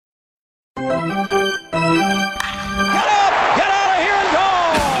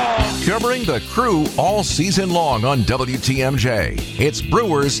Covering the Crew all season long on WTMJ, it's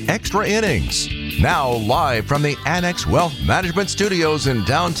Brewers Extra Innings. Now live from the Annex Wealth Management Studios in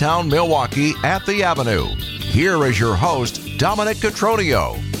downtown Milwaukee at the Avenue. Here is your host, Dominic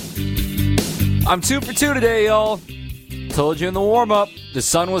Cotroneo. I'm 2 for 2 today, y'all. Told you in the warm-up, the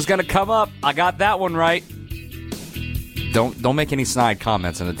sun was going to come up. I got that one right. Don't make any snide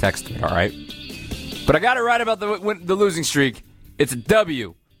comments in the text, all right? But I got it right about the losing streak. It's a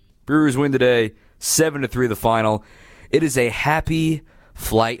W. Brewers win today, 7-3 the final. It is a happy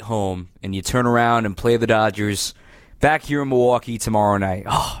flight home, and you turn around and play the Dodgers back here in Milwaukee tomorrow night.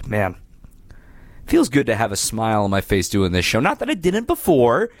 Oh, man. Feels good to have a smile on my face doing this show. Not that I didn't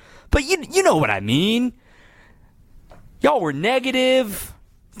before, but you know what I mean. Y'all were negative.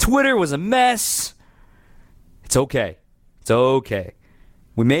 Twitter was a mess. It's okay. It's okay.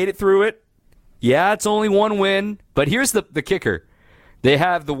 We made it through it. Yeah, it's only one win, but here's the kicker. They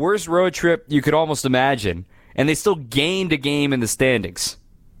have the worst road trip you could almost imagine, and they still gained a game in the standings.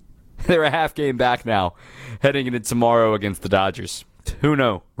 They're a half game back now, heading into tomorrow against the Dodgers. Who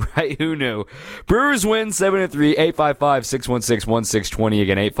knew, right? Who knew? Brewers win 7-3, 855-616-1620.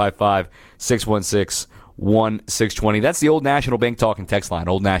 Again, 855-616-1620. That's the Old National Bank talking text line.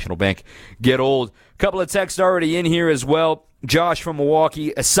 Old National Bank. Get old. Couple of texts already in here as well. Josh from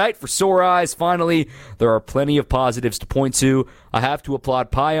Milwaukee, a sight for sore eyes. Finally, there are plenty of positives to point to. I have to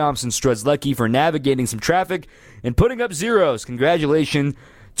applaud Payamps and Strzelecki for navigating some traffic and putting up zeros. Congratulations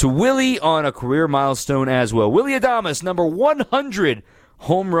to Willy on a career milestone as well. Willy Adames, number 100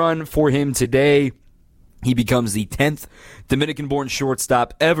 home run for him today. He becomes the 10th Dominican-born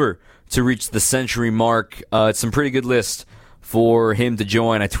shortstop ever to reach the century mark. It's some pretty good list for him to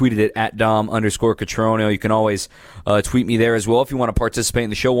join. I tweeted it at Dom_Cotroneo. You can always tweet me there as well if you want to participate in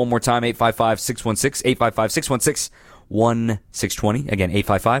the show. One more time, 855-616. Again,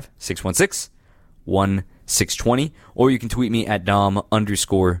 855-616. Or you can tweet me at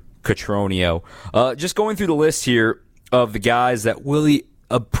Dom_Cotroneo. Just going through the list here of the guys that Willy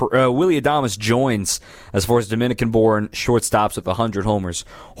Adames joins as far as Dominican-born shortstops with 100 homers.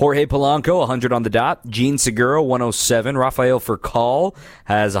 Jorge Polanco, 100 on the dot. Gene Segura, 107. Rafael Furcal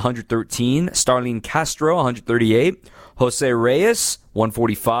has 113. Starlene Castro, 138. Jose Reyes,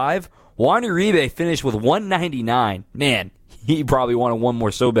 145. Juan Uribe finished with 199. Man, he probably wanted one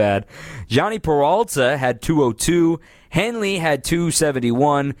more so bad. Johnny Peralta had 202. Henley had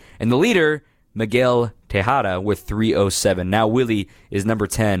 271. And the leader, Miguel Tejada, with 307. Now Willy is number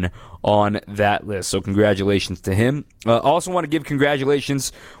 10 on that list. So congratulations to him. Also want to give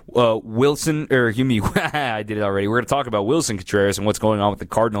congratulations, Wilson, I did it already. We're going to talk about Wilson Contreras and what's going on with the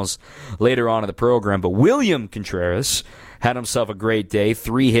Cardinals later on in the program. But William Contreras had himself a great day.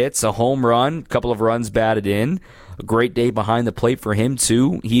 3 hits, a home run, a couple of runs batted in. A great day behind the plate for him,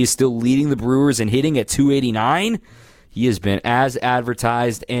 too. He is still leading the Brewers in hitting at 289. He has been as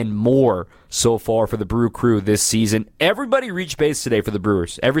advertised and more so far for the Brew Crew this season. Everybody reached base today for the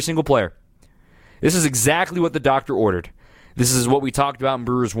Brewers. Every single player. This is exactly what the doctor ordered. This is what we talked about in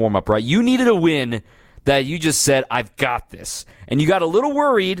Brewers warm-up, right? You needed a win that you just said, I've got this. And you got a little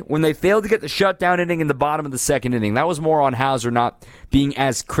worried when they failed to get the shutdown inning in the bottom of the second inning. That was more on Hauser not being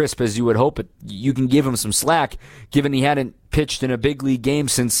as crisp as you would hope. But you can give him some slack, given he hadn't pitched in a big league game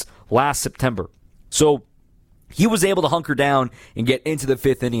since last September. So he was able to hunker down and get into the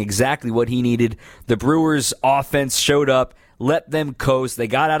 5th inning, exactly what he needed. The Brewers' offense showed up, let them coast. They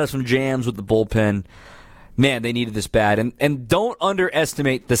got out of some jams with the bullpen. Man, they needed this bad. And don't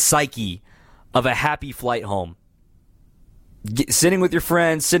underestimate the psyche of a happy flight home. Sitting with your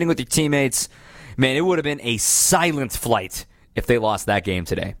friends, sitting with your teammates. Man, it would have been a silent flight if they lost that game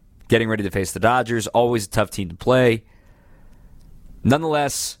today. Getting ready to face the Dodgers, always a tough team to play.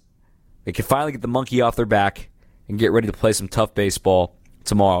 Nonetheless, they could finally get the monkey off their back and get ready to play some tough baseball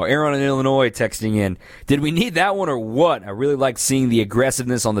tomorrow. Aaron in Illinois texting in, did we need that one or what? I really like seeing the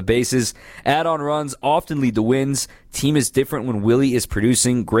aggressiveness on the bases. Add-on runs often lead to wins. Team is different when Willy is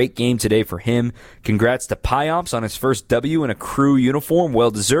producing. Great game today for him. Congrats to Payamps on his first W in a Crew uniform.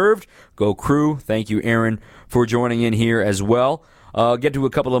 Well deserved. Go Crew. Thank you, Aaron, for joining in here as well. Get to a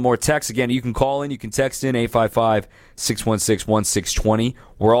couple of more texts. Again, you can call in, you can text in, 855-616-1620.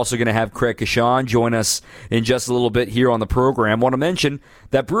 We're also going to have Craig Kashan join us in just a little bit here on the program. Want to mention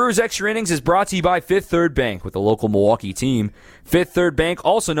that Brewers Extra Innings is brought to you by Fifth Third Bank with the local Milwaukee team. Fifth Third Bank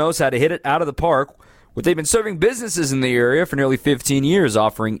also knows how to hit it out of the park. They've been serving businesses in the area for nearly 15 years,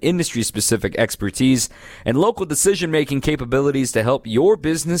 offering industry-specific expertise and local decision-making capabilities to help your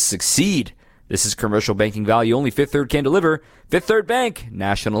business succeed. This is commercial banking value only. Fifth Third can deliver. Fifth Third Bank,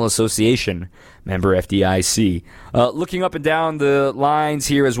 National Association, member FDIC. Looking up and down the lines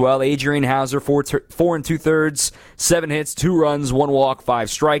here as well. Adrian Hauser, 4 2/3, 7 hits, 2 runs, 1 walk, 5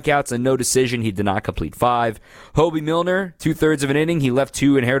 strikeouts, and no decision. He did not complete 5. Hobie Milner, 2/3 of an inning. He left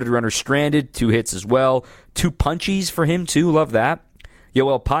 2 inherited runners stranded, 2 hits as well. 2 punchies for him too. Love that.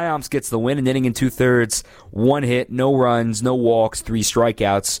 Yoel Payamps gets the win, an inning and 2/3, 1 hit, no runs, no walks, 3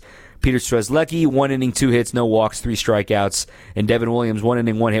 strikeouts. Peter Strzelecki, 1 inning, 2 hits, no walks, 3 strikeouts. And Devin Williams, 1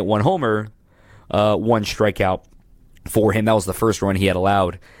 inning, 1 hit, 1 homer, 1 strikeout for him. That was the first run he had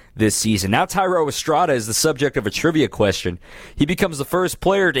allowed this season. Now Thairo Estrada is the subject of a trivia question. He becomes the first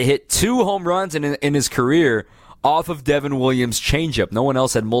player to hit 2 home runs in his career off of Devin Williams' changeup. No one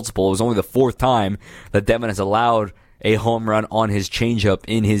else had multiple. It was only the 4th time that Devin has allowed a home run on his changeup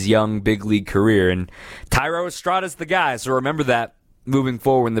in his young big league career. And Thairo Estrada's the guy, so remember that moving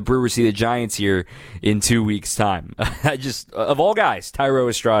forward when the Brewers see the Giants here in 2 weeks' time. Of all guys, Thairo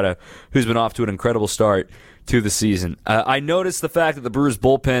Estrada, who's been off to an incredible start to the season. I noticed the fact that the Brewers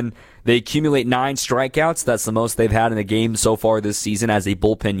bullpen, they accumulate 9 strikeouts. That's the most they've had in a game so far this season as a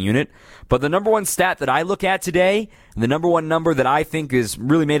bullpen unit. But the number one stat that I look at today, and the number one number that I think has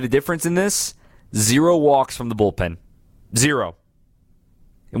really made a difference in this, 0 walks from the bullpen. 0.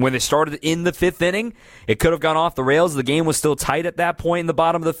 And when they started in the 5th inning, it could have gone off the rails. The game was still tight at that point in the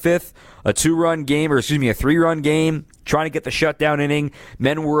bottom of the 5th. A 3-run game, trying to get the shutdown inning.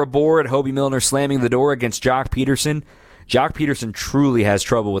 Men were aboard. Hobie Milner slamming the door against Jock Peterson. Jock Peterson truly has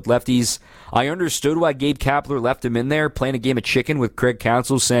trouble with lefties. I understood why Gabe Kapler left him in there, playing a game of chicken with Craig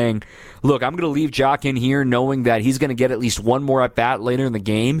Counsell, saying, look, I'm going to leave Jock in here knowing that he's going to get at least one more at-bat later in the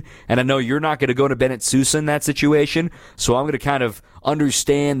game, and I know you're not going to go to Bennett Sousa in that situation, so I'm going to kind of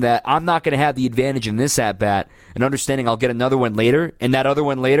understand that I'm not going to have the advantage in this at-bat, and understanding I'll get another one later, and that other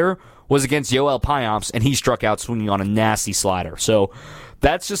one later was against Yoel Payamps, and he struck out swinging on a nasty slider. So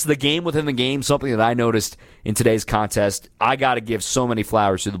that's just the game within the game, something that I noticed in today's contest. I got to give so many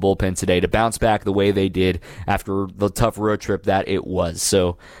flowers to the bullpen today to bounce back the way they did after the tough road trip that it was.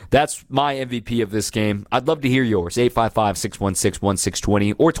 So that's my MVP of this game. I'd love to hear yours,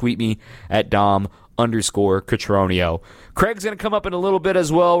 855-616-1620, or tweet me at Dom_Cotroneo. Craig's going to come up in a little bit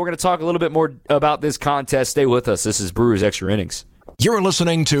as well. We're going to talk a little bit more about this contest. Stay with us. This is Brewers Extra Innings. You're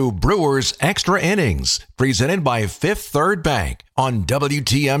listening to Brewers Extra Innings, presented by Fifth Third Bank on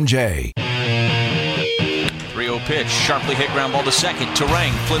WTMJ. 3-0 pitch, sharply hit ground ball to second.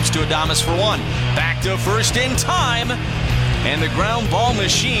 Terang flips to Adames for 1. Back to first in time. And the ground ball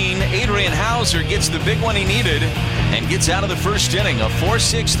machine, Adrian Hauser, gets the big one he needed and gets out of the first inning. A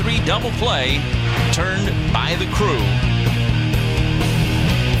 4-6-3 double play turned by the crew.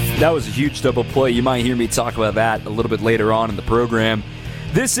 That was a huge double play. You might hear me talk about that a little bit later on in the program.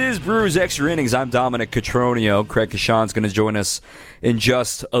 This is Brewers Extra Innings. I'm Dominic Cotroneo. Craig Kashan's going to join us in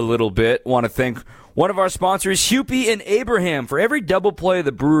just a little bit. Want to thank one of our sponsors, Hupy and Abraham. For every double play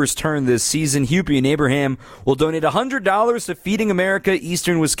the Brewers turn this season, Hupy and Abraham will donate $100 to Feeding America,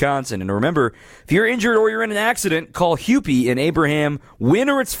 Eastern Wisconsin. And remember, if you're injured or you're in an accident, call Hupy and Abraham. Win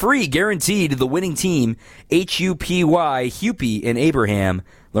or it's free, guaranteed. The winning team, HUPY, Hupy and Abraham.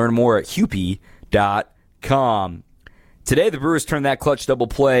 Learn more at Hupy.com. Today, the Brewers turned that clutch double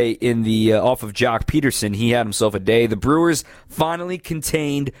play in the off of Jock Peterson. He had himself a day. The Brewers finally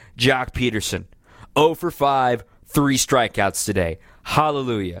contained Jock Peterson. 0 for 5, 3 strikeouts today.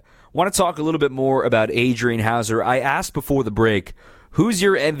 Hallelujah. Want to talk a little bit more about Adrian Hauser. I asked before the break, who's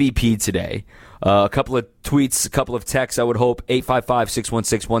your MVP today? A couple of tweets, a couple of texts, I would hope.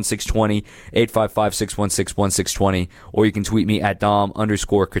 855-616-1620, 855-616-1620, or you can tweet me at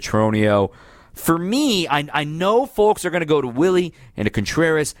Dom_Cotroneo. For me, I know folks are going to go to Willy and to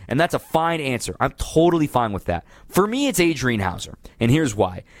Contreras, and that's a fine answer. I'm totally fine with that. For me, it's Adrian Hauser, and here's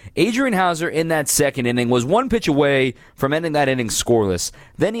why. Adrian Hauser in that second inning was 1 pitch away from ending that inning scoreless.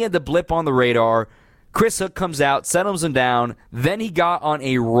 Then he had the blip on the radar. Chris Hook comes out, settles him down. Then he got on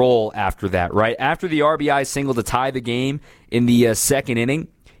a roll after that, right? After the RBI single to tie the game in the second inning,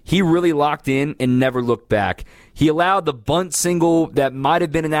 he really locked in and never looked back. He allowed the bunt single that might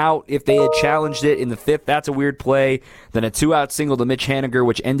have been an out if they had challenged it in the 5th. That's a weird play. Then a 2-out single to Mitch Haniger,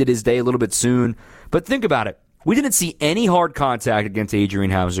 which ended his day a little bit soon. But think about it. We didn't see any hard contact against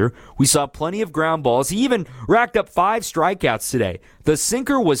Adrian Hauser. We saw plenty of ground balls. He even racked up 5 strikeouts today. The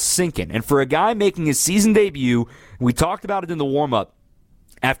sinker was sinking. And for a guy making his season debut, we talked about it in the warm-up,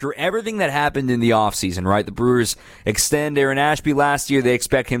 after everything that happened in the offseason, right? The Brewers extend Aaron Ashby last year. They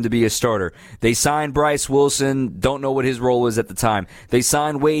expect him to be a starter. They signed Bryce Wilson. Don't know what his role was at the time. They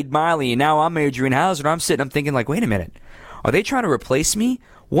signed Wade Miley. And now I'm Adrian Hauser. And I'm thinking like, wait a minute. Are they trying to replace me?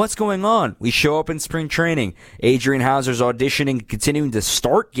 What's going on? We show up in spring training. Adrian Houser's auditioning and continuing to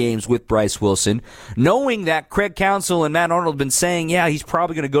start games with Bryce Wilson, knowing that Craig Counsell and Matt Arnold have been saying, yeah, he's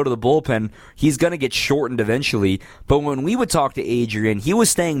probably going to go to the bullpen. He's going to get shortened eventually. But when we would talk to Adrian, he was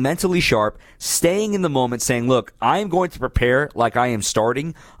staying mentally sharp, staying in the moment, saying, look, I am going to prepare like I am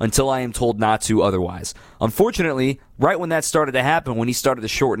starting until I am told not to otherwise. Unfortunately, right when that started to happen, when he started to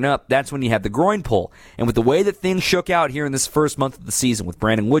shorten up, that's when he had the groin pull. And with the way that things shook out here in this first month of the season, with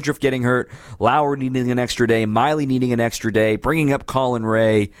Brandon Woodruff getting hurt, Lauer needing an extra day, Miley needing an extra day, bringing up Colin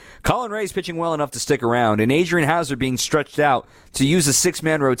Ray. Colin Ray's pitching well enough to stick around, and Adrian Houser being stretched out to use a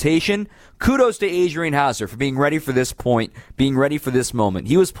six-man rotation. Kudos to Adrian Houser for being ready for this point, being ready for this moment.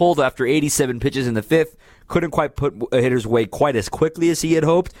 He was pulled after 87 pitches in the fifth. Couldn't quite put hitters away quite as quickly as he had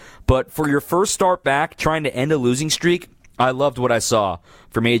hoped. But for your first start back, trying to end a losing streak, I loved what I saw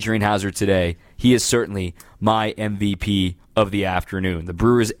from Adrian Houser today. He is certainly my MVP of the afternoon. The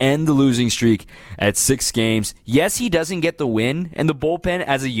Brewers end the losing streak at 6 games. Yes, he doesn't get the win, and the bullpen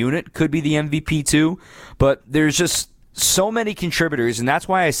as a unit could be the MVP too, but there's just so many contributors, and that's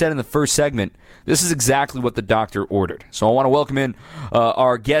why I said in the first segment, this is exactly what the doctor ordered. So I want to welcome in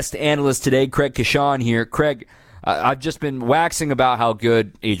our guest analyst today, Craig Kashan here. Craig, I've just been waxing about how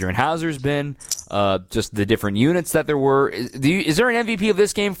good Adrian Houser's been, just the different units that there were. Is there an MVP of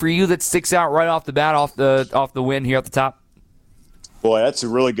this game for you that sticks out right off the bat, off the win here at the top? Boy, that's a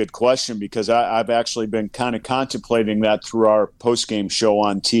really good question because I've actually been kind of contemplating that through our post-game show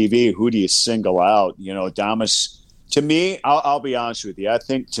on TV. Who do you single out? You know, Adames. To me, I'll be honest with you. I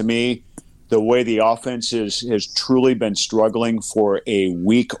think, to me, the way the offense has truly been struggling for a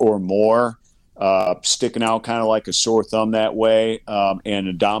week or more, sticking out kind of like a sore thumb that way,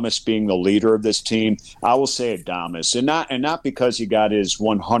 and Adames being the leader of this team, I will say Adames, and not because he got his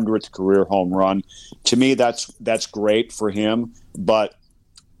 100th career home run. To me, that's great for him, but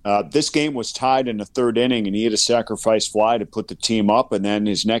this game was tied in the third inning, and he hit a sacrifice fly to put the team up, and then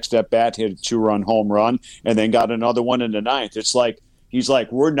his next at-bat hit a 2-run home run, and then got another one in the ninth. It's like he's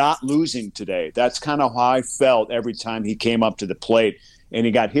like, we're not losing today. That's kind of how I felt every time he came up to the plate, and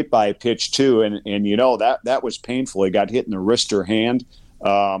he got hit by a pitch too, and you know, that was painful. He got hit in the wrist or hand.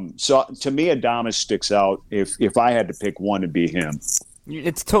 So to me, Adames sticks out. If I had to pick one, it'd be him.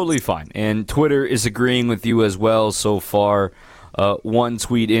 It's totally fine, and Twitter is agreeing with you as well so far. One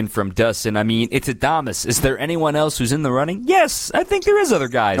tweet in from Dustin. I mean, it's Adames. Is there anyone else who's in the running? Yes, I think there is other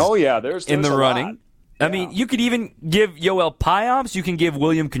guys. Oh yeah, there's in the running. Lot. I mean, you could even give Yoel Payamps. You can give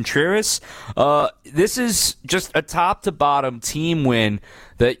William Contreras. This is just a top-to-bottom team win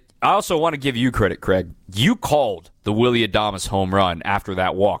that I also want to give you credit, Craig. You called the Willy Adames home run after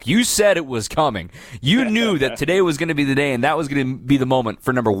that walk. You said it was coming. You knew that today was going to be the day, and that was going to be the moment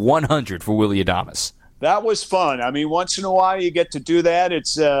for number 100 for Willy Adames. That was fun. I mean, once in a while you get to do that.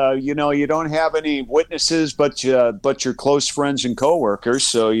 It's you know, you don't have any witnesses but your close friends and coworkers,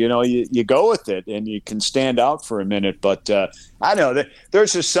 so you know you go with it and you can stand out for a minute. But I know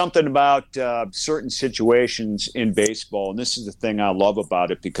there's just something about certain situations in baseball, and this is the thing I love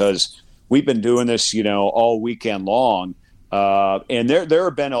about it because we've been doing this, you know, all weekend long, and there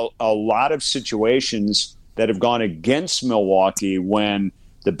have been a lot of situations that have gone against Milwaukee when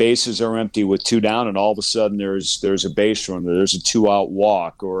the bases are empty with 2 down, and all of a sudden there's a base runner, there's a 2-out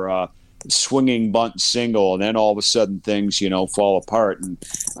walk, or a swinging bunt single, and then all of a sudden things, you know, fall apart. And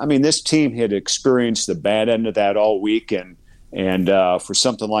I mean, this team had experienced the bad end of that all week, and for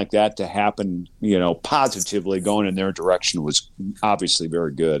something like that to happen, you know, positively going in their direction was obviously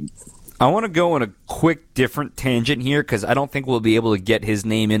very good. I want to go on a quick different tangent here because I don't think we'll be able to get his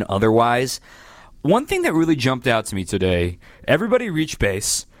name in otherwise. One thing that really jumped out to me today, everybody reached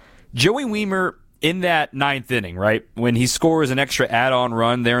base. Joey Wiemer in that 9th inning, right, when he scores an extra add-on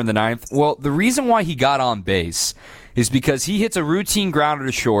run there in the 9th, well, the reason why he got on base is because he hits a routine grounder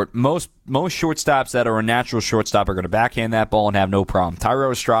to short. Most shortstops that are a natural shortstop are going to backhand that ball and have no problem.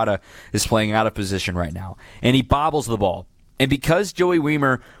 Thairo Estrada is playing out of position right now, and he bobbles the ball. And because Joey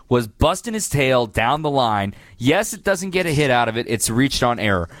Wiemer was busting his tail down the line, yes, it doesn't get a hit out of it. It's reached on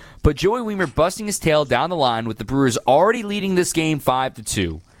error. But Joey Wiemer busting his tail down the line with the Brewers already leading this game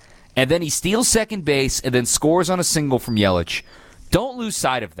 5-2. And then he steals second base and then scores on a single from Yelich. Don't lose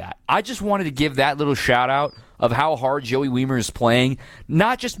sight of that. I just wanted to give that little shout-out of how hard Joey Wiemer is playing,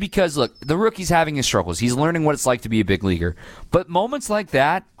 not just because, look, the rookie's having his struggles. He's learning what it's like to be a big leaguer. But moments like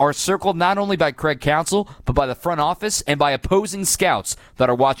that are circled not only by Craig Counsell, but by the front office and by opposing scouts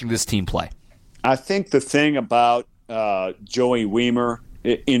that are watching this team play. I think the thing about Joey Wiemer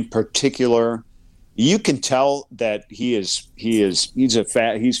in particular, you can tell that he's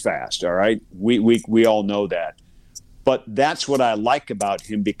fast, all right? We all know that. But that's what I like about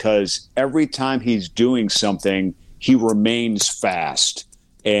him, because every time he's doing something, he remains fast,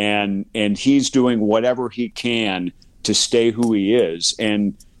 and he's doing whatever he can to stay who he is,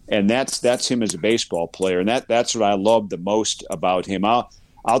 and that's him as a baseball player, and that's what I love the most about him.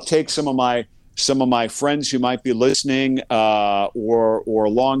 I'll take some of my friends who might be listening, or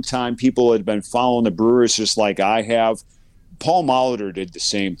longtime people that have been following the Brewers just like I have. Paul Molitor did the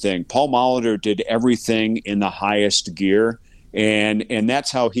same thing. Paul Molitor did everything in the highest gear, and that's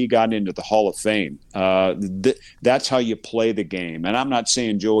how he got into the Hall of Fame. That's how you play the game. And I'm not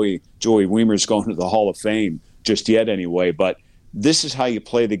saying Joey Wiemer's going to the Hall of Fame just yet anyway, but this is how you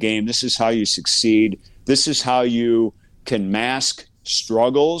play the game. This is how you succeed. This is how you can mask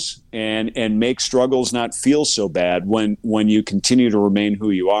struggles and make struggles not feel so bad when you continue to remain who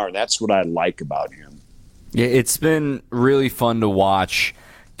you are. That's what I like about him. Yeah, it's been really fun to watch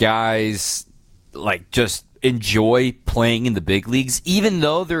guys just enjoy playing in the big leagues, even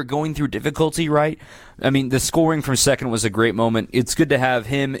though they're going through difficulty, right? I mean, the scoring from second was a great moment. It's good to have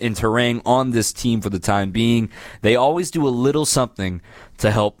him and Terang on this team for the time being. They always do a little something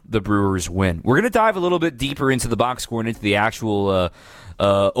to help the Brewers win. We're going to dive a little bit deeper into the box score and into the actual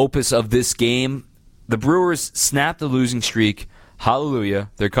opus of this game. The Brewers snapped the losing streak.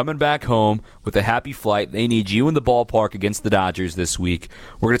 Hallelujah. They're coming back home with a happy flight. They need you in the ballpark against the Dodgers this week.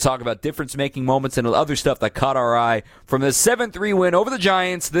 We're going to talk about difference-making moments and other stuff that caught our eye from the 7-3 win over the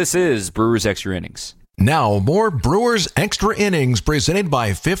Giants. This is Brewers Extra Innings. Now, more Brewers Extra Innings presented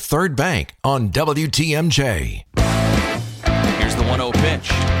by Fifth Third Bank on WTMJ. Here's the 1-0 pitch.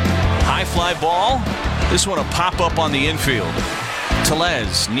 High fly ball. This one a pop-up on the infield.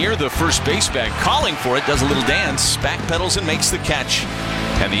 Tellez near the first base bag, calling for it, does a little dance, backpedals and makes the catch.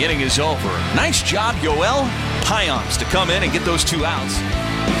 And the inning is over. Nice job, Yoel Payamps, to come in and get those 2 outs.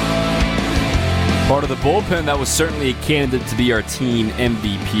 Part of the bullpen that was certainly a candidate to be our team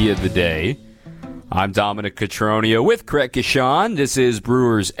MVP of the day. I'm Dominic Cotroneo with Craig Kishon. This is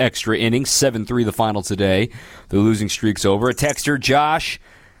Brewers Extra Innings, 7-3 the final today. The losing streak's over. A texter, Josh,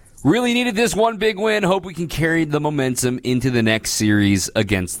 really needed this one big win. Hope we can carry the momentum into the next series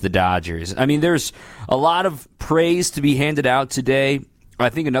against the Dodgers. I mean, there's a lot of praise to be handed out today. I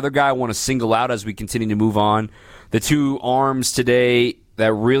think another guy I want to single out as we continue to move on. The 2 arms today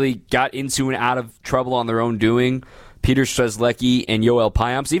that really got into and out of trouble on their own doing. Peter Strzelecki and Yoel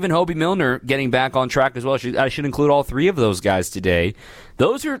Payamps, even Hobie Milner getting back on track as well. I should include all 3 of those guys today.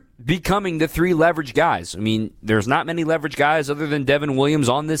 Those are becoming the 3 leverage guys. I mean, there's not many leverage guys other than Devin Williams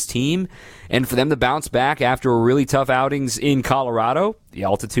on this team, and for them to bounce back after a really tough outings in Colorado, the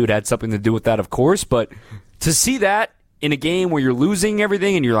altitude had something to do with that, of course, but to see that in a game where you're losing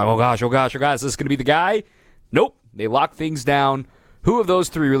everything and you're like, oh gosh, is this going to be the guy? Nope, they lock things down. Who of those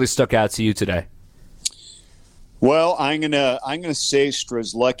 3 really stuck out to you today? Well, I'm gonna say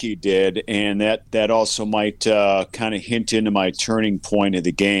Strzelecki did, and that also might kind of hint into my turning point of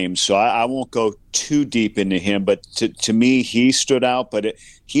the game. So I won't go too deep into him, but to me, he stood out. But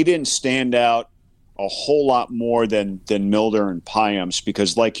he didn't stand out a whole lot more than Milner and Payamps,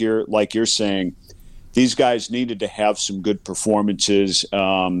 because like you're saying, these guys needed to have some good performances.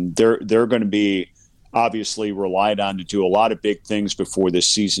 They're going to be obviously relied on to do a lot of big things before this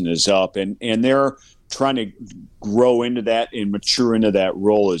season is up, and they're trying to grow into that and mature into that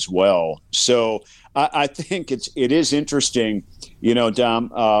role as well. So I think it is interesting, Dom,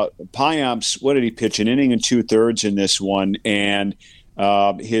 Payamps, what did he pitch? An inning and 2/3 in this one. And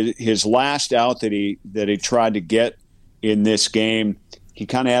his last out that he tried to get in this game, he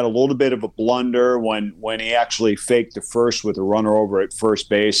kind of had a little bit of a blunder when he actually faked the first with a runner over at first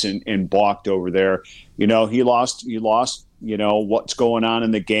base and balked over there. He lost, what's going on in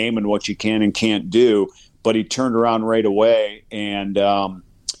the game and what you can and can't do. But he turned around right away, and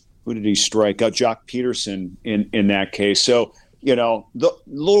who did he strike out? Jock Peterson in that case. So, the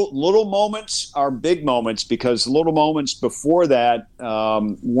little moments are big moments, because the little moments before that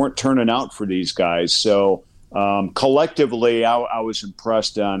weren't turning out for these guys. So collectively, I was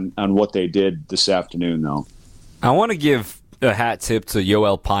impressed on what they did this afternoon, though. I want to give a hat tip to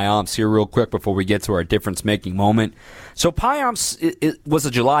Yoel Payamps here real quick before we get to our difference-making moment. So Payamps it was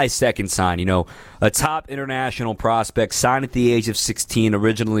a July 2nd sign, a top international prospect, signed at the age of 16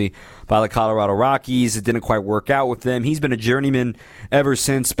 originally by the Colorado Rockies. It didn't quite work out with them. He's been a journeyman ever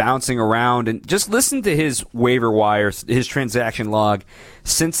since, bouncing around. And just listen to his waiver wire, his transaction log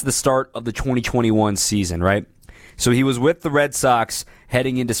since the start of the 2021 season, right? So he was with the Red Sox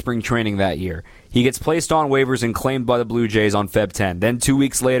heading into spring training that year. He gets placed on waivers and claimed by the Blue Jays on Feb 10. Then 2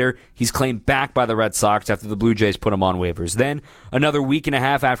 weeks later, he's claimed back by the Red Sox after the Blue Jays put him on waivers. Then another week and a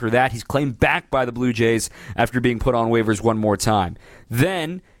half after that, he's claimed back by the Blue Jays after being put on waivers one more time.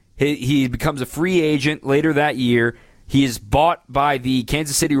 Then he becomes a free agent later that year. He is bought by the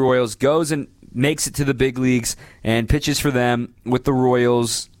Kansas City Royals, goes and makes it to the big leagues and pitches for them with the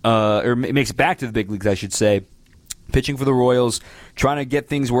Royals, or makes it back to the big leagues, I should say, pitching for the Royals, trying to get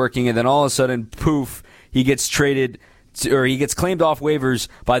things working, and then all of a sudden, poof, he gets traded, or he gets claimed off waivers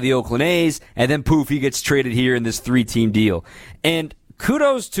by the Oakland A's, and then poof, he gets traded here in this 3-team deal. And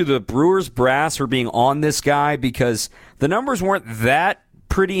kudos to the Brewers brass for being on this guy, because the numbers weren't that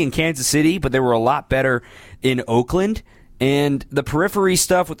pretty in Kansas City, but they were a lot better in Oakland. And the periphery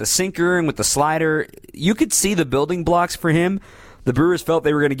stuff with the sinker and with the slider, you could see the building blocks for him. The Brewers felt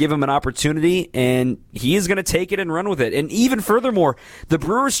they were going to give him an opportunity, and he is going to take it and run with it. And even furthermore, the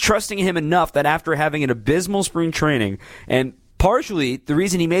Brewers trusting him enough that after having an abysmal spring training, and partially the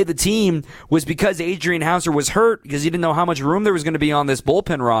reason he made the team was because Adrian Houser was hurt, because he didn't know how much room there was going to be on this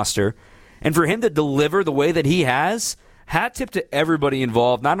bullpen roster. And for him to deliver the way that he has, hat tip to everybody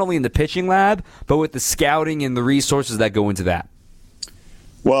involved, not only in the pitching lab, but with the scouting and the resources that go into that.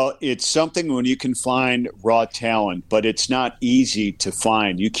 Well, it's something when you can find raw talent, but it's not easy to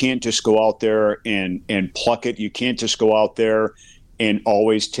find. You can't just go out there and pluck it. You can't just go out there and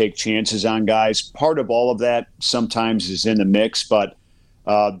always take chances on guys. Part of all of that sometimes is in the mix, but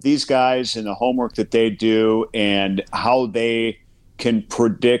these guys and the homework that they do and how they can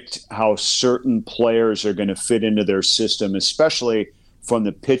predict how certain players are going to fit into their system, especially from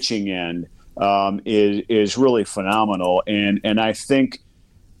the pitching end, is really phenomenal. And I think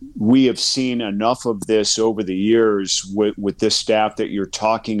we have seen enough of this over the years with this staff that you're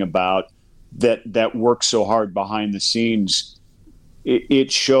talking about that works so hard behind the scenes.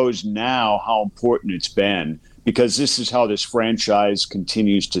 It shows now how important it's been, because this is how this franchise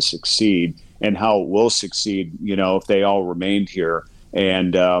continues to succeed and how it will succeed, if they all remained here.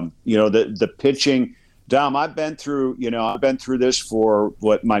 And, the pitching, Dom, I've been through this for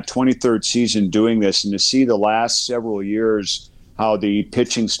my 23rd season doing this, and to see the last several years how the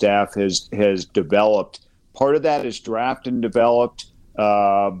pitching staff has developed. Part of that is draft and developed,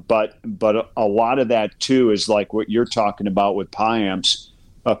 but a lot of that too is like what you're talking about with Piamps,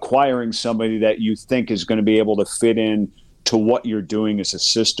 acquiring somebody that you think is going to be able to fit in to what you're doing as a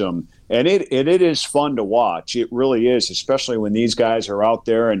system. And it is fun to watch. It really is, especially when these guys are out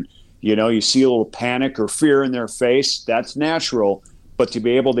there and, you see a little panic or fear in their face. That's natural. But to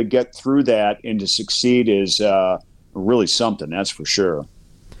be able to get through that and to succeed is really something, that's for sure.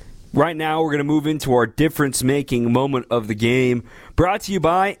 Right now, we're going to move into our difference-making moment of the game, brought to you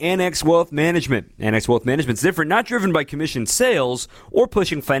by Annex Wealth Management. Annex Wealth Management's different, not driven by commission sales or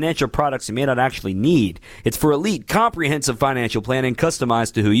pushing financial products you may not actually need. It's for elite, comprehensive financial planning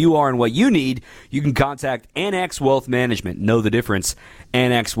customized to who you are and what you need. You can contact Annex Wealth Management. Know the difference.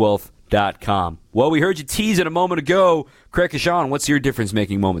 AnnexWealth.com. Well, we heard you tease it a moment ago. Craig Kashan, what's your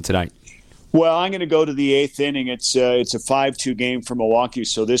difference-making moment tonight? Well, I'm going to go to the eighth inning. It's a 5-2 game for Milwaukee,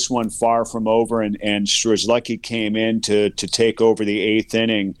 so this one far from over, and Strzelecki came in to take over the eighth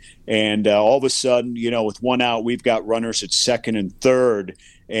inning. And all of a sudden, with one out, we've got runners at second and third,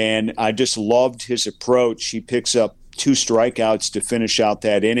 and I just loved his approach. He picks up 2 strikeouts to finish out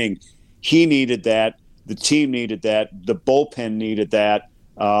that inning. He needed that. The team needed that. The bullpen needed that.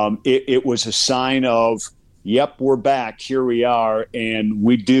 It was a sign of, yep, we're back. Here we are, and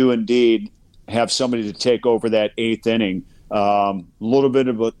we do indeed have somebody to take over that eighth inning. A little bit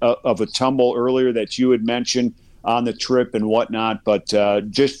of a tumble earlier that you had mentioned on the trip and whatnot, but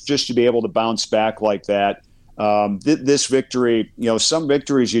just to be able to bounce back like that, this victory, some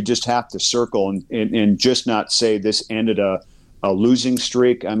victories you just have to circle and just not say this ended a losing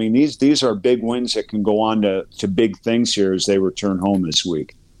streak. I mean, these are big wins that can go on to big things here as they return home this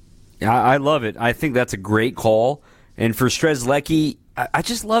week. I love it. I think that's a great call. And for Strzelecki, I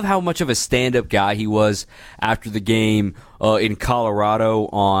just love how much of a stand-up guy he was after the game in Colorado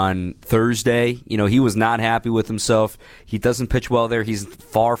on Thursday. He was not happy with himself. He doesn't pitch well there. He's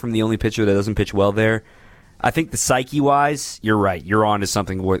far from the only pitcher that doesn't pitch well there. I think the psyche-wise, you're right. You're on to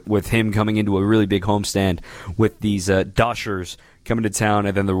something with him coming into a really big homestand with these Dushers coming to town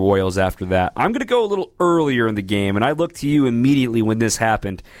and then the Royals after that. I'm going to go a little earlier in the game, and I looked to you immediately when this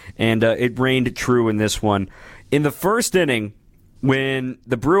happened, and it reigned true in this one. In the first inning, when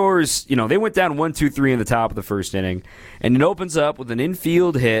the Brewers, they went down 1-2-3 in the top of the first inning, and it opens up with an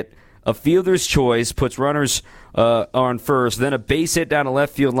infield hit a fielder's choice, puts runners on first, then a base hit down a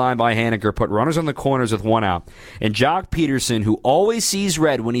left field line by Haniger, put runners on the corners with one out. And Jock Peterson, who always sees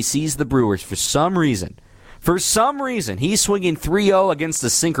red when he sees the Brewers, for some reason, he's swinging 3-0 against a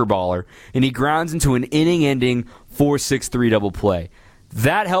sinker baller, and he grounds into an inning-ending 4-6-3 double play.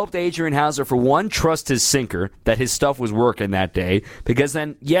 That helped Adrian Houser, for one, trust his sinker, that his stuff was working that day, because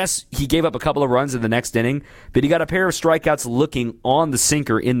then, yes, he gave up a couple of runs in the next inning, but he got a pair of strikeouts looking on the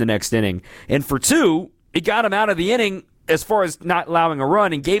sinker in the next inning. And for two, it got him out of the inning as far as not allowing a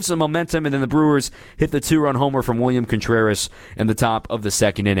run and gave some momentum, and then the Brewers hit the 2-run homer from William Contreras in the top of the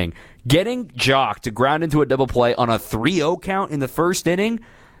second inning. Getting Jock to ground into a double play on a 3-0 count in the first inning,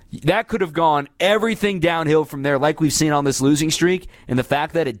 that could have gone everything downhill from there, like we've seen on this losing streak. And the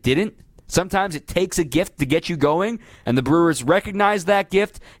fact that it didn't, sometimes it takes a gift to get you going, and the Brewers recognized that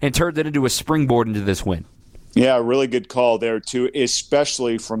gift and turned it into a springboard into this win. Yeah, really good call there, too,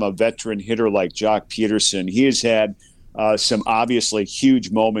 especially from a veteran hitter like Jock Peterson. He has had some obviously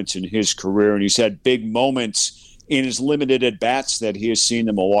huge moments in his career, and he's had big moments in his limited at-bats that he has seen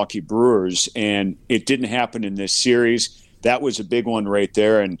the Milwaukee Brewers, and it didn't happen in this series. That was a big one right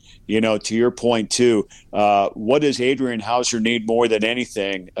there. And, to your point, too, what does Adrian Houser need more than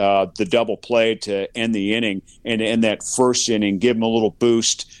anything? The double play to end the inning and end that first inning, give him a little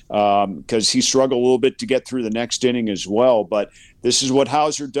boost because he struggled a little bit to get through the next inning as well. But this is what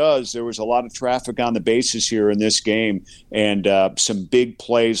Houser does. There was a lot of traffic on the bases here in this game, and some big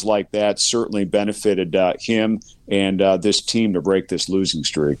plays like that certainly benefited him and this team to break this losing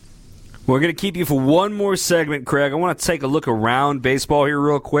streak. We're going to keep you for one more segment, Craig. I want to take a look around baseball here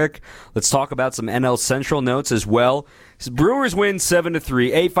real quick. Let's talk about some NL Central notes as well. Brewers win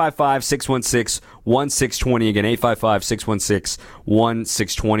 7-3, 855-616-1620. Again,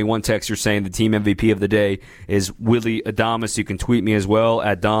 855-616-1620. One texter saying the team MVP of the day is Willy Adames. You can tweet me as well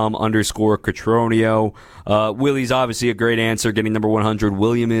at Dom_Cotroneo. Willy's obviously a great answer, getting number 100.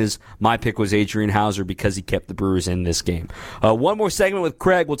 William is. My pick was Adrian Houser because he kept the Brewers in this game. One more segment with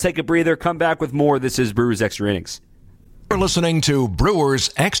Craig. We'll take a breather, come back with more. This is Brewers Extra Innings. You're listening to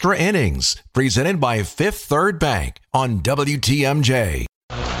Brewers Extra Innings, presented by Fifth Third Bank on WTMJ.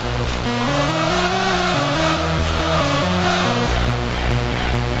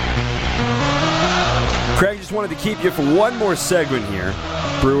 Craig, just wanted to keep you for one more segment here.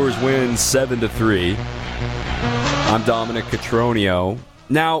 Brewers win 7-3. I'm Dominic Cotroneo.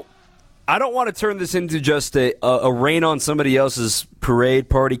 Now, I don't want to turn this into just a rain on somebody else's parade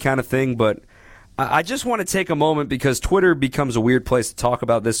party kind of thing, but I just want to take a moment because Twitter becomes a weird place to talk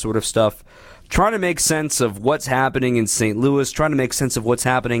about this sort of stuff. Trying to make sense of what's happening in St. Louis, trying to make sense of what's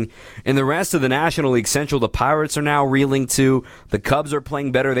happening in the rest of the National League Central. The Pirates are now reeling too. The Cubs are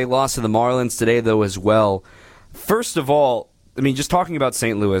playing better. They lost to the Marlins today, though, as well. First of all, just talking about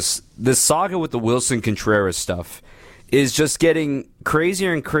St. Louis, this saga with the Wilson Contreras stuff is just getting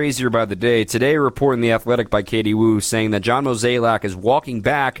crazier and crazier by the day. Today, a report in The Athletic by Katie Wu saying that John Mozeliak is walking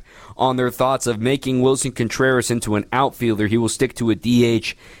back on their thoughts of making Wilson Contreras into an outfielder. He will stick to a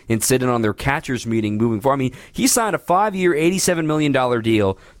DH and sit in on their catchers meeting moving forward. He signed a 5-year, $87 million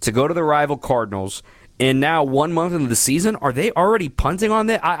deal to go to the rival Cardinals, and now 1 month into the season, are they already punting on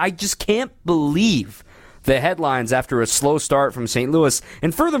that? I just can't believe the headlines after a slow start from St. Louis.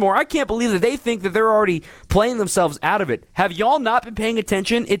 And furthermore, I can't believe that they think that they're already playing themselves out of it. Have y'all not been paying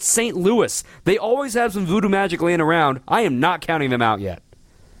attention? It's St. Louis. They always have some voodoo magic laying around. I am not counting them out yet.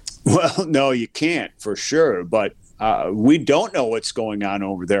 Well, no, you can't for sure. But we don't know what's going on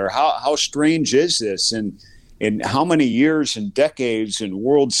over there. How strange is this? And how many years and decades and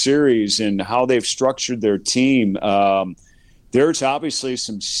World Series and how they've structured their team. There's obviously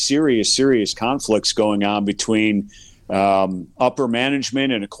some serious conflicts going on between upper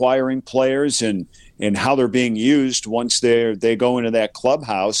management and acquiring players and how they're being used once they go into that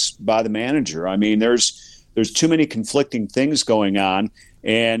clubhouse by the manager. There's too many conflicting things going on.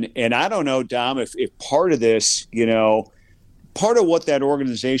 And I don't know, Dom, if part of this, part of what that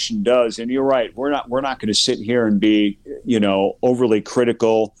organization does, and you're right, we're not going to sit here and be, overly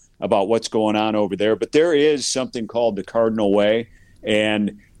critical about what's going on over there. But there is something called the Cardinal Way,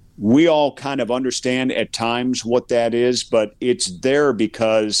 and we all kind of understand at times what that is, but it's there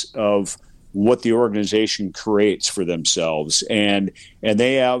because of what the organization creates for themselves. And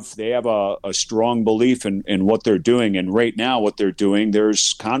they have a strong belief in what they're doing. And right now what they're doing,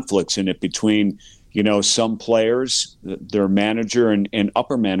 there's conflicts in it between, some players, their manager and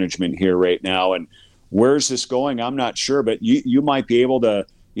upper management here right now. And where's this going? I'm not sure, but you might be able to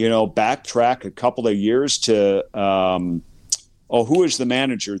backtrack a couple of years to, who is the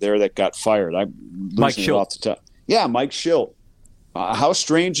manager there that got fired? I'm Mike losing it off the top. Yeah, Mike Schilt. How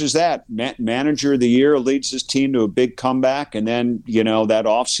strange is that? Manager of the year leads his team to a big comeback, and then, that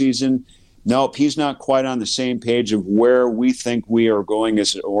offseason, nope, he's not quite on the same page of where we think we are going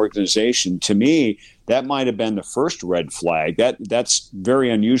as an organization. To me, that might have been the first red flag. That's very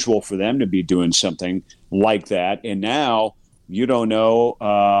unusual for them to be doing something like that. And now you don't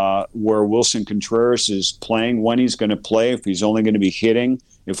know where Wilson Contreras is playing, when he's going to play, if he's only going to be hitting,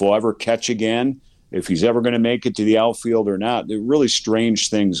 if he'll ever catch again, if he's ever going to make it to the outfield or not. There are really strange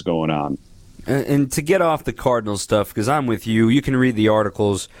things going on. And to get off the Cardinals stuff, because I'm with you, you can read the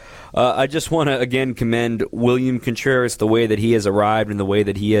articles. I just want to, again, commend William Contreras, the way that he has arrived and the way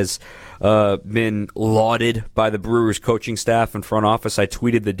that he has been lauded by the Brewers coaching staff and front office. I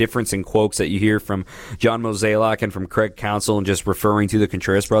tweeted the difference in quotes that you hear from John Mozeliak and from Craig Counsell and just referring to the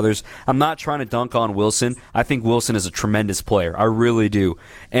Contreras brothers. I'm not trying to dunk on Wilson. I think Wilson is a tremendous player. I really do.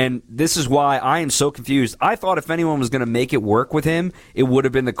 And this is why I am so confused. I thought if anyone was going to make it work with him, it would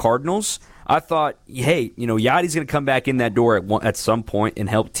have been the Cardinals. I thought, hey, Yadi's going to come back in that door at some point and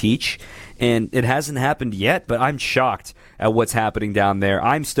help teach, and it hasn't happened yet, but I'm shocked at what's happening down there.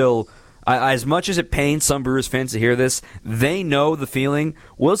 I'm still, as much as it pains some Brewers fans to hear this, they know the feeling.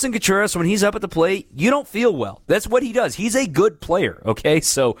 Wilson Contreras, when he's up at the plate, you don't feel well. That's what he does. He's a good player, okay?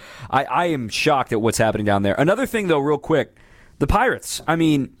 So I am shocked at what's happening down there. Another thing, though, real quick, the Pirates. I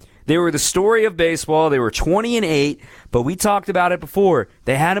mean, they were the story of baseball. They were 20-8, but we talked about it before.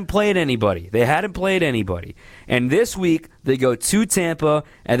 They hadn't played anybody. And this week, they go to Tampa,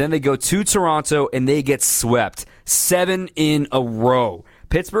 and then they go to Toronto, and they get swept. 7 in a row.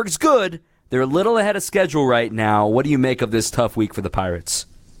 Pittsburgh's good. They're a little ahead of schedule right now. What do you make of this tough week for the Pirates?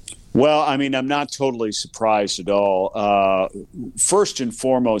 Well, I mean, I'm not totally surprised at all. First and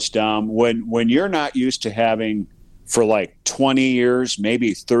foremost, Dom, when you're not used to having for like 20 years,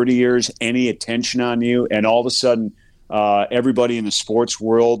 maybe 30 years, any attention on you, and all of a sudden everybody in the sports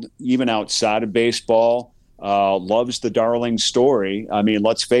world, even outside of baseball, loves the Darling story. I mean,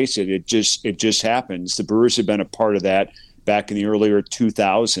 let's face it, it just happens. The Brewers have been a part of that back in the earlier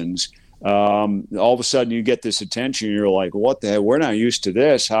 2000s. All of a sudden you get this attention and you're like, what the hell? We're not used to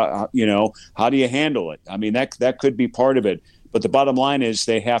this. How do you handle it? I mean, that could be part of it. But the bottom line is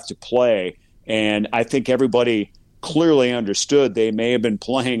they have to play. And I think everybody clearly understood they may have been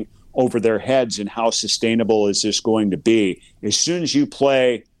playing over their heads, and how sustainable is this going to be? As soon as you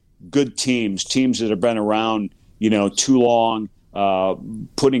play good teams that have been around, too long,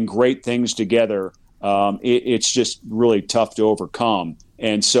 putting great things together, it's just really tough to overcome.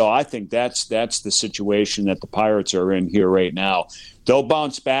 And so I think that's the situation that the Pirates are in here right now. They'll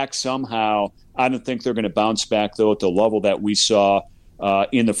bounce back somehow. I don't think they're going to bounce back, though, at the level that we saw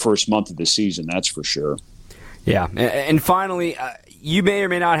in the first month of the season. That's for sure. Yeah, and finally, you may or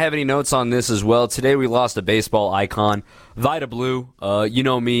may not have any notes on this as well. Today we lost a baseball icon, Vida Blue. You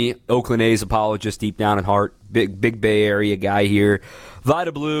know me, Oakland A's apologist deep down at heart, big Bay Area guy here.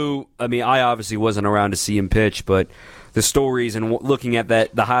 Vida Blue, I mean, I obviously wasn't around to see him pitch, but the stories and looking at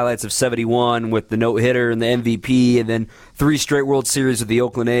the highlights of 71 with the no-hitter and the MVP, and then 3 straight World Series with the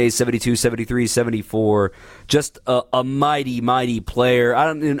Oakland A's, 72, 73, 74. Just a mighty, mighty player.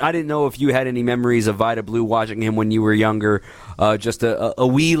 I didn't know if you had any memories of Vida Blue, watching him when you were younger, just a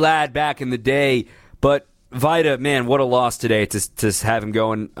wee lad back in the day. But Vida, man, what a loss today to have him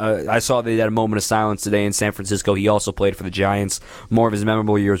going. I saw they had a moment of silence today in San Francisco. He also played for the Giants. More of his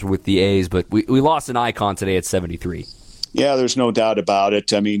memorable years were with the A's, but we lost an icon today at 73. Yeah, there's no doubt about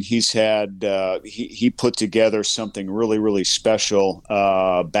it. I mean, he's had he put together something really, really special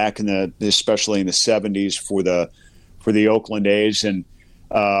back especially in the 70s for the Oakland A's, and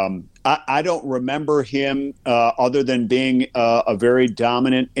I don't remember him other than being a very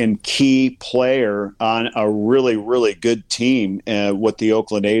dominant and key player on a really, really good team. What the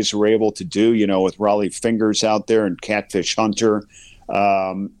Oakland A's were able to do, with Raleigh Fingers out there and Catfish Hunter,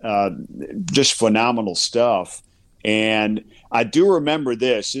 just phenomenal stuff. And I do remember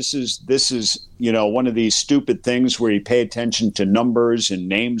this. This is one of these stupid things where you pay attention to numbers and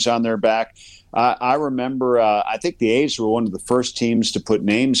names on their back. I remember. I think the A's were one of the first teams to put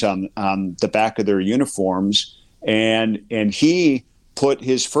names on the back of their uniforms, and he put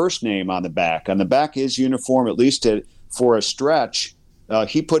his first name on the back of his uniform, at least for a stretch.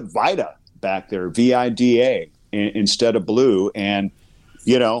 He put Vida back there, Vida, instead of Blue, and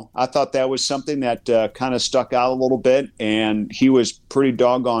I thought that was something that kind of stuck out a little bit, and he was pretty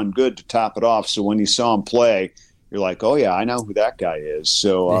doggone good to top it off. So when you saw him play, you're like, oh, yeah, I know who that guy is.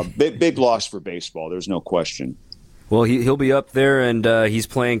 So big loss for baseball. There's no question. Well, he'll be up there, and he's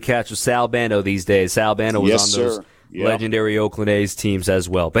playing catch with Sal Bando these days. Sal Bando was on those legendary Oakland A's teams as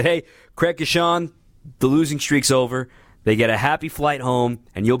well. But, hey, Craig Kashan, the losing streak's over. They get a happy flight home,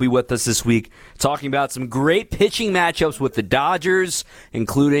 and you'll be with us this week talking about some great pitching matchups with the Dodgers,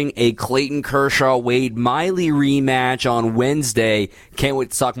 including a Clayton Kershaw-Wade Miley rematch on Wednesday. Can't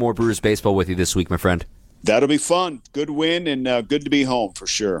wait to talk more Brewers baseball with you this week, my friend. That'll be fun. Good win and good to be home for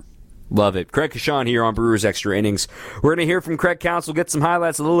sure. Love it. Craig Kashan here on Brewers Extra Innings. We're going to hear from Craig Counsell, get some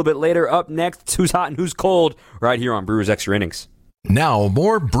highlights a little bit later. Up next, who's hot and who's cold, right here on Brewers Extra Innings. Now,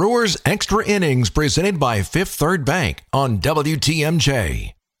 more Brewers Extra Innings presented by Fifth Third Bank on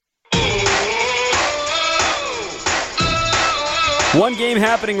WTMJ. One game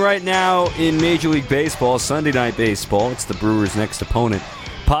happening right now in Major League Baseball, Sunday Night Baseball. It's the Brewers' next opponent.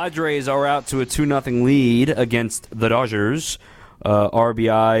 Padres are out to a 2-0 lead against the Dodgers.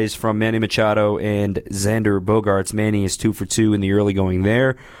 RBIs from Manny Machado and Xander Bogaerts. Manny is 2 for 2 in the early going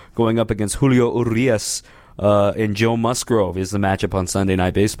there. Going up against Julio Urias. And Joe Musgrove is the matchup on Sunday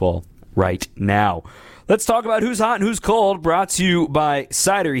Night Baseball right now. Let's talk about who's hot and who's cold, brought to you by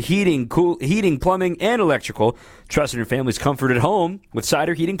Cider Heating, Plumbing, and Electrical. Trust in your family's comfort at home with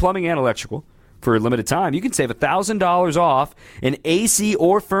Cider Heating, Plumbing, and Electrical. For a limited time, you can save $1,000 off an AC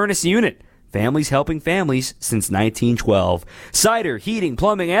or furnace unit. Families helping families since 1912. Cider Heating,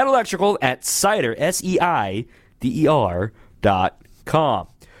 Plumbing, and Electrical at cider, SEIDER.com.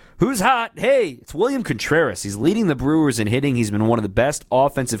 Who's hot? Hey, it's William Contreras. He's leading the Brewers in hitting. He's been one of the best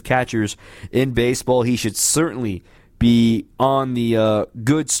offensive catchers in baseball. He should certainly be on the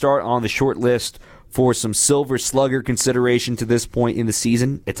good start on the short list for some Silver Slugger consideration to this point in the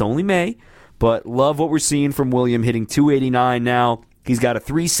season. It's only May, but love what we're seeing from William, hitting .289 now. He's got a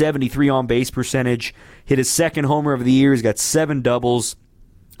 .373 on-base percentage, hit his second homer of the year. He's got 7 doubles.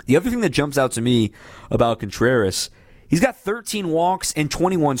 The other thing that jumps out to me about Contreras, he's got 13 walks and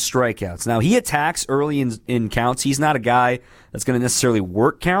 21 strikeouts. Now, he attacks early in counts. He's not a guy that's going to necessarily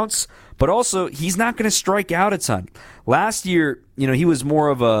work counts, but also he's not going to strike out a ton. Last year, he was more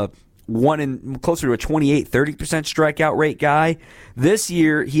of a closer to a 28-30% strikeout rate guy. This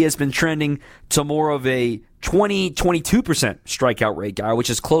year, he has been trending to more of a 20-22% strikeout rate guy, which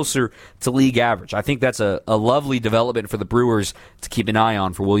is closer to league average. I think that's a lovely development for the Brewers to keep an eye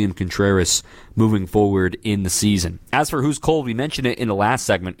on for William Contreras moving forward in the season. As for who's cold, we mentioned it in the last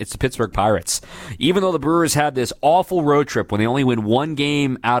segment. It's the Pittsburgh Pirates. Even though the Brewers had this awful road trip when they only win 1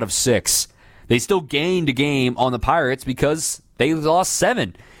 game out of 6, they still gained a game on the Pirates because they lost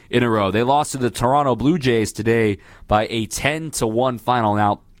 7 in a row. They lost to the Toronto Blue Jays today by a 10-1 final.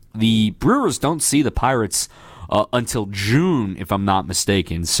 Now, the Brewers don't see the Pirates until June, if I'm not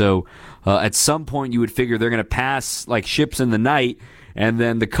mistaken. So at some point you would figure they're going to pass like ships in the night. And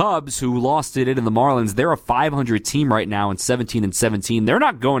then the Cubs, who lost it in the Marlins, they're a 500 team right now in 17-17. They're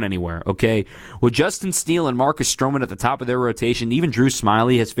not going anywhere, okay? With Justin Steele and Marcus Stroman at the top of their rotation, even Drew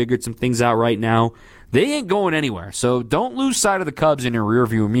Smyly has figured some things out right now. They ain't going anywhere. So don't lose sight of the Cubs in your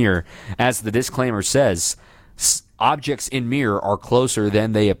rearview mirror. As the disclaimer says, objects in mirror are closer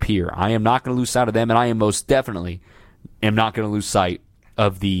than they appear. I am not going to lose sight of them, and I am most definitely not going to lose sight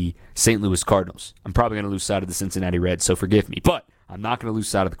of the St. Louis Cardinals. I'm probably going to lose sight of the Cincinnati Reds, so forgive me. But I'm not going to lose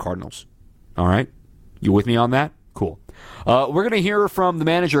sight of the Cardinals. All right? You with me on that? Cool. We're going to hear from the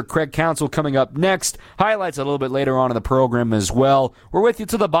manager, Craig Counsell, coming up next. Highlights a little bit later on in the program as well. We're with you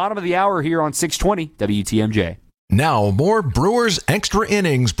to the bottom of the hour here on 620 WTMJ. Now, more Brewers Extra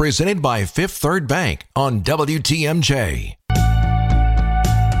Innings presented by Fifth Third Bank on WTMJ.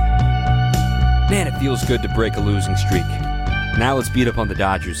 Man, it feels good to break a losing streak. Now let's beat up on the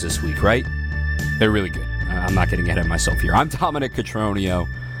Dodgers this week, right? They're really good. I'm not getting ahead of myself here. I'm Dominic Cotroneo.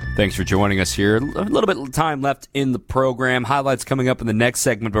 Thanks for joining us here. A little bit of time left in the program. Highlights coming up in the next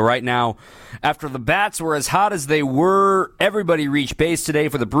segment. But right now, after the bats were as hot as they were, everybody reached base today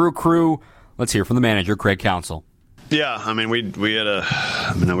for the Brew Crew. Let's hear from the manager, Craig Counsell. Yeah, I mean, we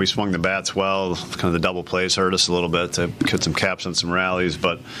swung the bats well. Kind of the double plays hurt us a little bit to get some caps on some rallies,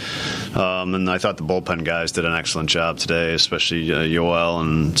 but and I thought the bullpen guys did an excellent job today, especially Yoel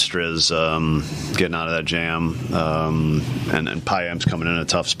and Striz getting out of that jam, and Payam's coming in a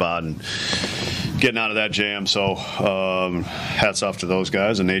tough spot and getting out of that jam. So hats off to those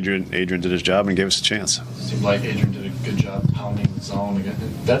guys, and Adrian did his job and gave us a chance. Seemed like Adrian did a good job pounding the zone again.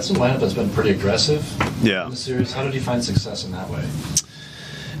 That's a lineup that's been pretty aggressive. Yeah. In the series. How did you find success in that way?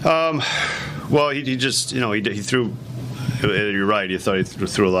 Well, he just, he threw. You're right. You thought he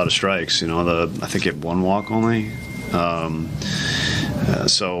threw a lot of strikes. I think he had 1 walk only.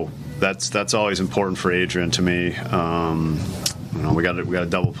 So that's always important for Adrian to me. We got a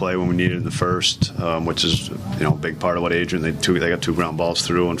double play when we needed in the first, which is a big part of what Adrian. They got 2 ground balls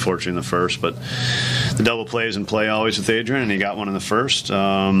through, unfortunately, in the first. But the double play is in play always with Adrian, and he got one in the first.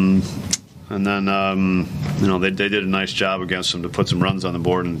 And then, they did a nice job against him to put some runs on the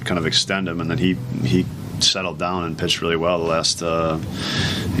board and kind of extend him. And then he settled down and pitched really well the last,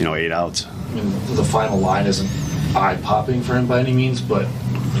 8 outs. I mean, the final line isn't eye-popping for him by any means, but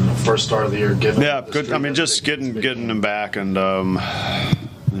first start of the year, given good. I mean, just getting him back, and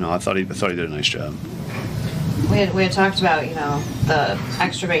I thought he did a nice job. We had talked about the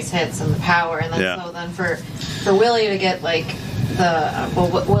extra base hits and the power, and then so then for Willy to get like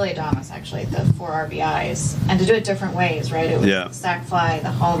Willy Adames actually the 4 RBIs and to do it different ways, right? It was the sac fly,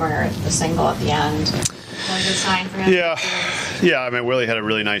 the homer, the single at the end. Really good sign for him. Yeah. I mean, Willie had a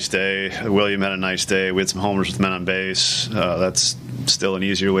really nice day. William had a nice day. We had some homers with men on base. That's still an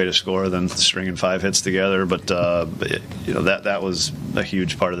easier way to score than stringing 5 hits together. But that was a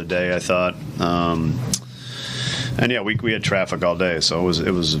huge part of the day, I thought. We had traffic all day, so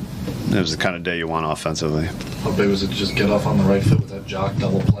it was the kind of day you want offensively. How big was it to just get off on the right foot with that Jock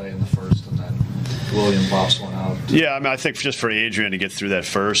double play in the first, and then William pops one out? Yeah, I mean, I think just for Adrian to get through that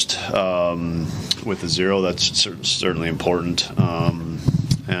first with the 0, that's certainly important. And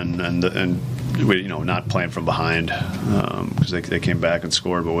we, not playing from behind because they came back and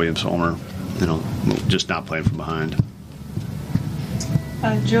scored, but Williams homer, just not playing from behind.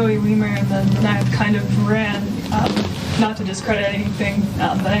 Joey Weimer and then Nat kind of ran, not to discredit anything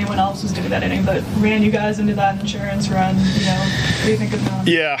that anyone else was doing that inning, but ran you guys into that insurance run. What do you think of that?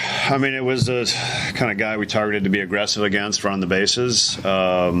 Yeah, I mean, it was the kind of guy we targeted to be aggressive against, running the bases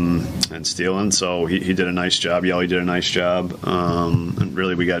and stealing. So he did a nice job. Yelly did a nice job. And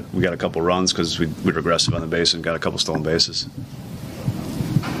really, we got a couple runs because we were aggressive on the base and got a couple stolen bases.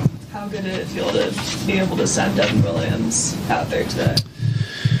 How good did it feel to be able to send Devin Williams out there today?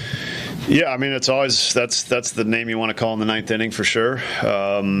 Yeah, I mean, it's always that's the name you want to call in the 9th inning for sure,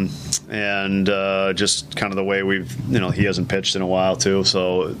 and just kind of the way he hasn't pitched in a while too,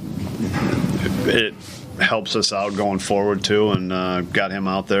 so it helps us out going forward too, and got him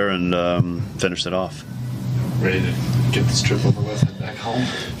out there and finished it off. Ready to get this trip over with, head back home?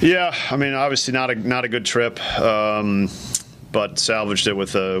 Yeah, I mean, obviously not a good trip, but salvaged it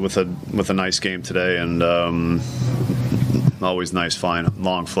with a nice game today, and. Always nice flying,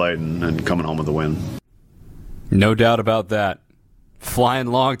 long flight, and coming home with a win. No doubt about that. Flying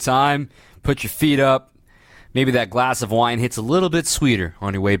long time, put your feet up. Maybe that glass of wine hits a little bit sweeter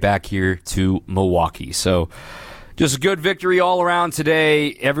on your way back here to Milwaukee. So just a good victory all around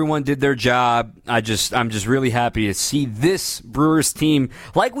today. Everyone did their job. I'm just really happy to see this Brewers team,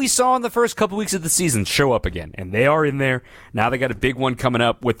 like we saw in the first couple weeks of the season, show up again. And they are in there. Now they got a big one coming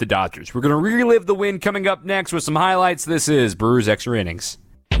up with the Dodgers. We're going to relive the win coming up next with some highlights. This is Brewers Extra Innings.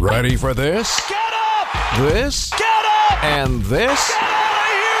 Ready for this? Get up! This? Get up! And this? Get out of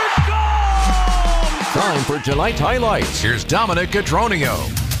here! Go! Time for tonight's highlights. Here's Dominic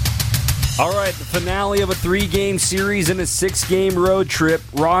Cotroneo. All right, the finale of a 3-game series and a 6-game road trip.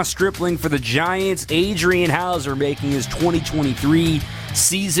 Ross Stripling for the Giants. Adrian Houser making his 2023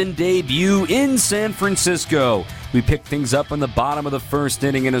 season debut in San Francisco. We picked things up in the bottom of the first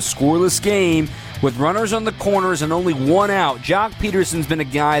inning in a scoreless game with runners on the corners and only 1 out. Jock Peterson's been a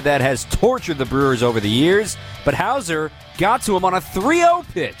guy that has tortured the Brewers over the years, but Houser got to him on a 3-0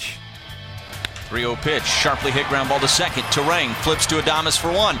 pitch. 3-0 pitch, sharply hit ground ball to second. Terang flips to Adames for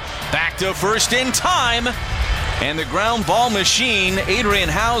 1. Back to first in time. And the ground ball machine, Adrian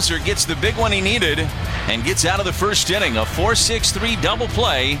Houser, gets the big one he needed and gets out of the first inning. A 4-6-3 double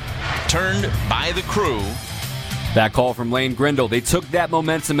play turned by the crew. That call from Lane Grindle. They took that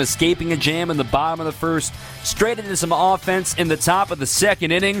momentum, escaping a jam in the bottom of the first, straight into some offense in the top of the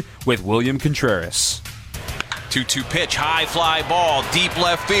second inning with William Contreras. 2-2 pitch, high fly ball, deep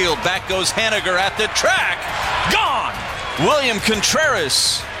left field. Back goes Haniger at the track. Gone! William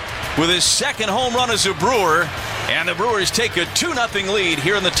Contreras with his second home run as a Brewer. And the Brewers take a 2-0 lead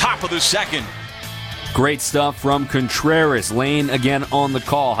here in the top of the second. Great stuff from Contreras. Lane again on the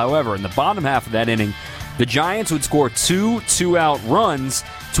call. However, in the bottom half of that inning, the Giants would score 2 2-out runs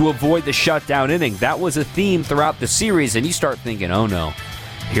to avoid the shutdown inning. That was a theme throughout the series, and you start thinking, oh no.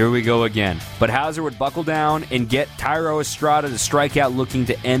 Here we go again. But Houser would buckle down and get Thairo Estrada to strike out, looking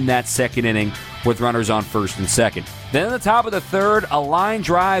to end that second inning with runners on first and second. Then in the top of the third, a line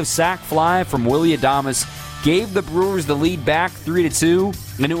drive sac fly from Willy Adames gave the Brewers the lead back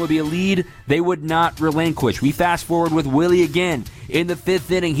 3-2, and it would be a lead they would not relinquish. We fast forward with Willy again in the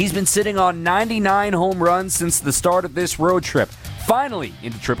 5th inning. He's been sitting on 99 home runs since the start of this road trip. Finally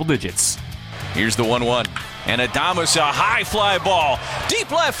into triple digits. Here's the 1-1. And Adames, a high fly ball. Deep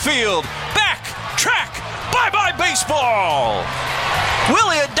left field. Back. Track. Bye-bye baseball.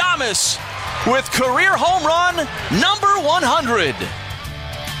 Willy Adames with career home run number 100.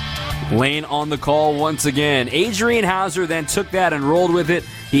 Lane on the call once again. Adrian Hauser then took that and rolled with it.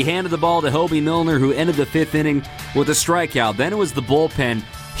 He handed the ball to Hobie Milner, who ended the 5th inning with a strikeout. Then it was the bullpen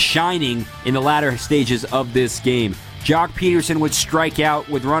shining in the latter stages of this game. Jock Peterson would strike out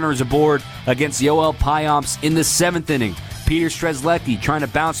with runners aboard against Yoel Payamps in the 7th inning. Peter Strzelecki trying to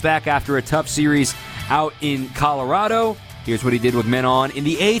bounce back after a tough series out in Colorado. Here's what he did with men on in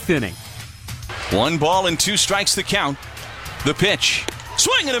the 8th inning. 1 ball and 2 strikes the count. The pitch.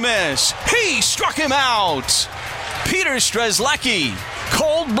 Swing and a miss. He struck him out. Peter Strzelecki,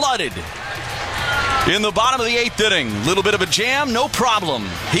 cold-blooded. In the bottom of the 8th inning, little bit of a jam, no problem.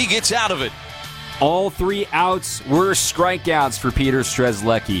 He gets out of it. All 3 outs were strikeouts for Peter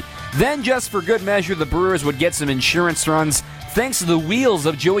Strzelecki. Then, just for good measure, the Brewers would get some insurance runs thanks to the wheels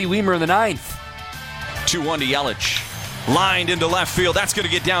of Joey Wiemer in the 9th. 2-1 to Yelich. Lined into left field. That's going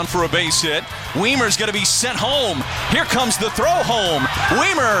to get down for a base hit. Wiemer's going to be sent home. Here comes the throw home.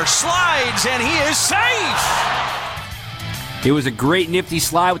 Wiemer slides, and he is safe. It was a great nifty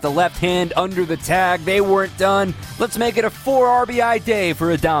slide with the left hand under the tag. They weren't done. Let's make it a 4 RBI day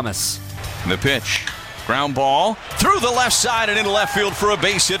for Adames. The pitch. Ground ball through the left side and into left field for a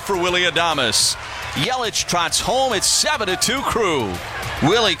base hit for Willy Adames. Yelich trots home. It's 7-2 Crew.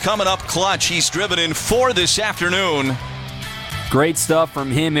 Willie coming up clutch. He's driven in 4 this afternoon. Great stuff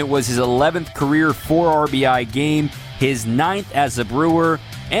from him. It was his 11th career 4 RBI game, his 9th as a Brewer,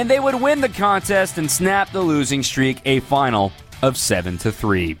 and they would win the contest and snap the losing streak, a final of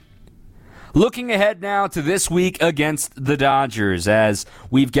 7-3. Looking ahead now to this week against the Dodgers, as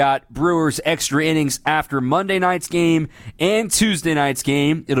we've got Brewers Extra Innings after Monday night's game and Tuesday night's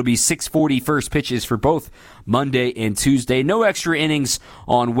game. It'll be 6:40 first pitches for both Monday and Tuesday. No extra innings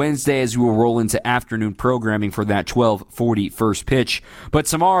on Wednesday as we will roll into afternoon programming for that 12:40 first pitch. But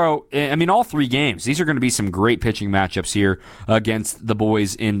tomorrow, all 3 games, these are going to be some great pitching matchups here against the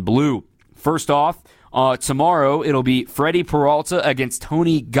boys in blue. First off, tomorrow, it'll be Freddie Peralta against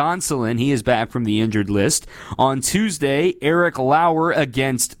Tony Gonsolin. He is back from the injured list. On Tuesday, Eric Lauer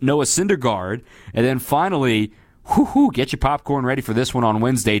against Noah Syndergaard. And then finally, get your popcorn ready for this one on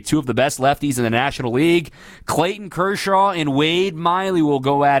Wednesday. 2 of the best lefties in the National League, Clayton Kershaw and Wade Miley, will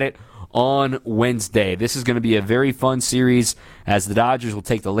go at it on Wednesday. This is going to be a very fun series as the Dodgers will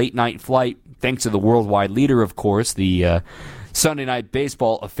take the late night flight, thanks to the worldwide leader, of course, the Sunday night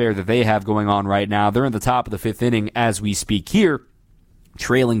baseball affair that they have going on right now. They're in the top of the 5th inning as we speak here,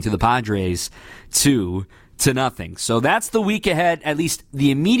 trailing to the Padres 2-0. So that's the week ahead, at least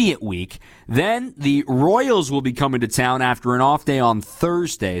the immediate week. Then the Royals will be coming to town after an off day on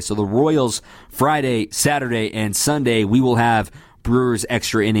Thursday. So the Royals Friday, Saturday, and Sunday, we will have Brewers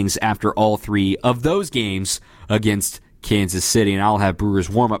Extra Innings after all 3 of those games against Kansas City. And I'll have Brewers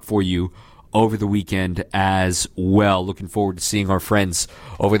warm-up for you over the weekend as well. Looking forward to seeing our friends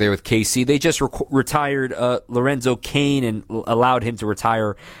over there with KC. They just retired Lorenzo Cain and allowed him to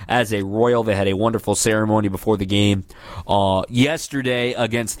retire as a Royal. They had a wonderful ceremony before the game yesterday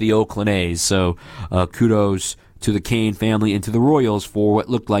against the Oakland A's. So kudos to the Cain family and to the Royals for what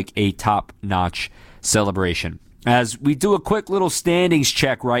looked like a top-notch celebration. As we do a quick little standings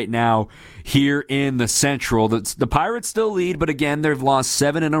check right now here in the Central, the Pirates still lead, but again, they've lost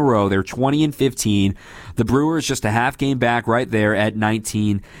 7 in a row. They're 20-15. The Brewers just a half game back right there at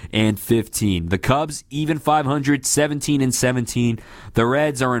 19-15. The Cubs even 500, 17-17. The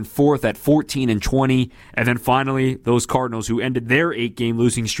Reds are in 4th at 14-20. And then finally, those Cardinals who ended their 8-game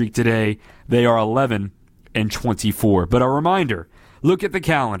losing streak today, they are 11-24. But a reminder, look at the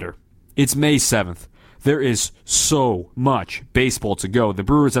calendar. It's May 7th. There is so much baseball to go. The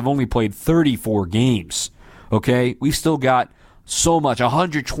Brewers have only played 34 games, okay? We've still got so much,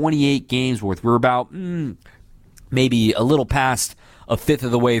 128 games worth. We're about maybe a little past a fifth of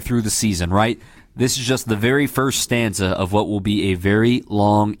the way through the season, right? This is just the very first stanza of what will be a very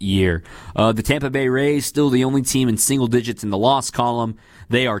long year. The Tampa Bay Rays, still the only team in single digits in the loss column.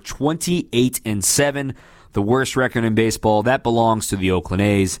 They are 28-7, the worst record in baseball. That belongs to the Oakland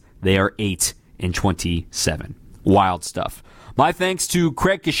A's. They are 8-27. Wild stuff. My thanks to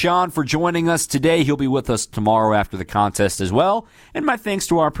Craig Kashan for joining us today. He'll be with us tomorrow after the contest as well. And my thanks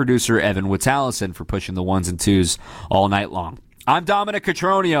to our producer, Evan Witalison, for pushing the 1s and 2s all night long. I'm Dominic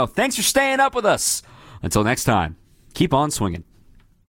Cotroneo. Thanks for staying up with us. Until next time, keep on swinging.